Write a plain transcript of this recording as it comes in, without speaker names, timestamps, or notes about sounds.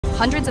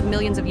Hundreds of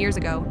millions of years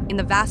ago, in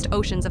the vast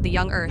oceans of the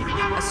young Earth,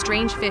 a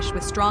strange fish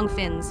with strong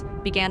fins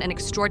began an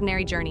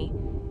extraordinary journey.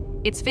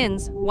 Its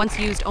fins, once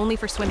used only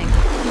for swimming,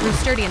 grew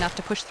sturdy enough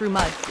to push through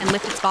mud and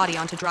lift its body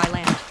onto dry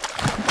land.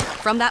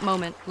 From that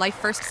moment, life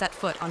first set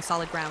foot on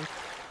solid ground.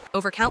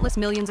 Over countless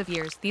millions of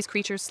years, these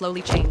creatures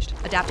slowly changed,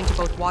 adapting to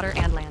both water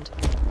and land.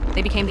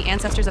 They became the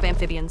ancestors of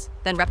amphibians,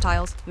 then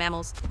reptiles,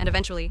 mammals, and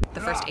eventually,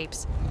 the first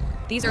apes.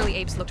 These early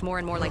apes looked more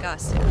and more like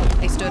us.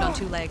 They stood on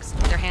two legs,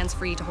 their hands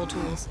free to hold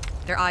tools,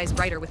 their eyes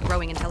brighter with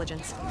growing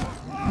intelligence.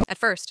 At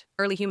first,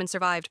 early humans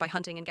survived by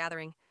hunting and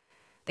gathering.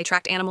 They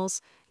tracked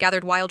animals,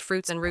 gathered wild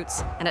fruits and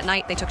roots, and at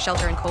night they took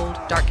shelter in cold,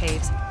 dark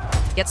caves.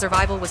 Yet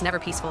survival was never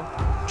peaceful.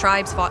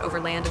 Tribes fought over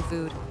land and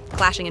food,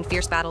 clashing in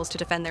fierce battles to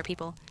defend their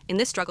people. In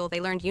this struggle,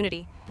 they learned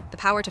unity, the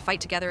power to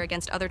fight together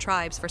against other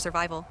tribes for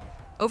survival.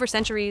 Over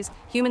centuries,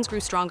 humans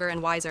grew stronger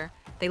and wiser.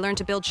 They learned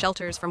to build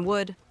shelters from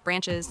wood,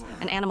 branches,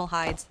 and animal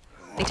hides.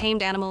 They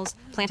tamed animals,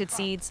 planted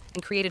seeds,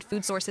 and created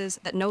food sources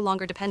that no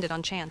longer depended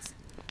on chance.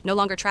 No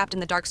longer trapped in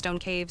the dark stone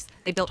caves,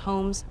 they built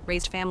homes,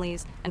 raised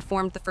families, and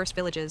formed the first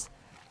villages.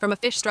 From a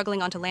fish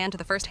struggling onto land to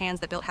the first hands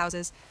that built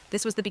houses,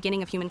 this was the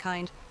beginning of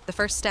humankind, the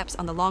first steps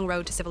on the long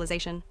road to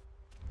civilization.